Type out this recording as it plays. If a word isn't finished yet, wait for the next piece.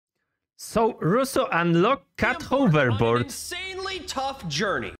So, Russo unlocked cat hoverboard. Insanely tough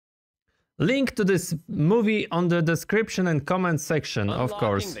journey. Link to this movie on the description and comment section, of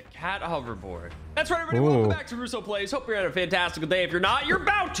course. The cat hoverboard. That's right, everybody. Welcome back to Russo Plays. Hope you're having a fantastic day. If you're not, you're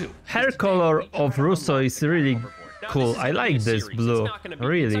about to. Hair color of Russo is really cool. I like this blue. It's not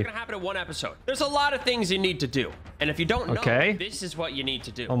Really. going to happen in one episode. There's a lot of things you need to do. And if you don't know, this is what you need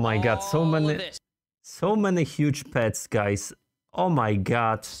to do. Oh my god, so many huge pets, guys. Oh my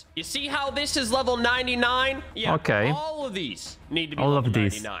god. You see how this is level 99? Yeah, okay. All of these need to be all level of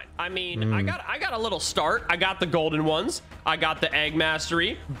these. 99. I mean, I got a little start. I got the golden ones. I got the egg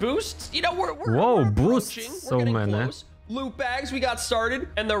mastery. Boosts, you know, we're boosts, approaching. so we're many. Close. Loot bags, we got started,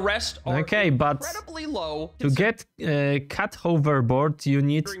 and the rest are incredibly low. To get cat hoverboard, you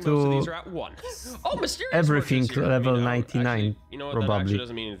need Most to of these are at 1. Oh, mysterious everything here. level Actually, 99. you know what? Probably. That actually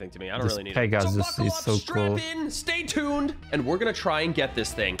doesn't mean anything to me. I don't really need Pegasus it. So is so cool. strap in, stay tuned, and we're gonna try and get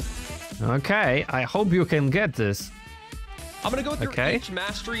this thing. Okay, I hope you can get this. I'm gonna go through each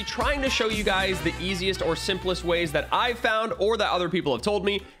mastery, trying to show you guys the easiest or simplest ways that I've found or that other people have told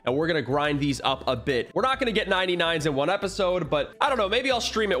me, and we're gonna grind these up a bit. We're not gonna get 99s in one episode, but I don't know, maybe I'll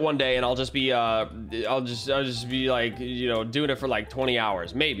stream it one day and I'll just be I'll just be like, you know, doing it for like 20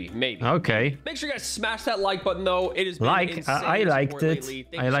 hours, maybe. Okay. Make sure you guys smash that like button though. It is I liked it.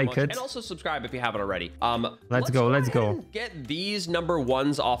 I like it. And also subscribe if you haven't already. Let's go. Get these number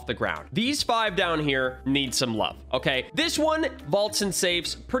 1s off the ground. These 5 down here need some love. Okay, this one, vaults and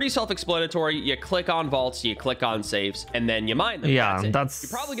safes, pretty self-explanatory. You click on vaults, you click on safes, and then you mine them. Yeah, that's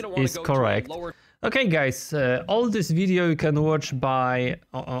You're probably gonna want to go correct. To a lower... Okay, guys, all this video you can watch by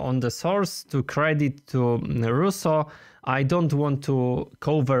on the source to credit to Russo. I don't want to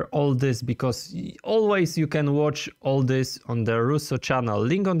cover all this because always you can watch all this on the Russo channel.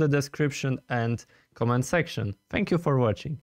 Link on the description and comment section. Thank you for watching.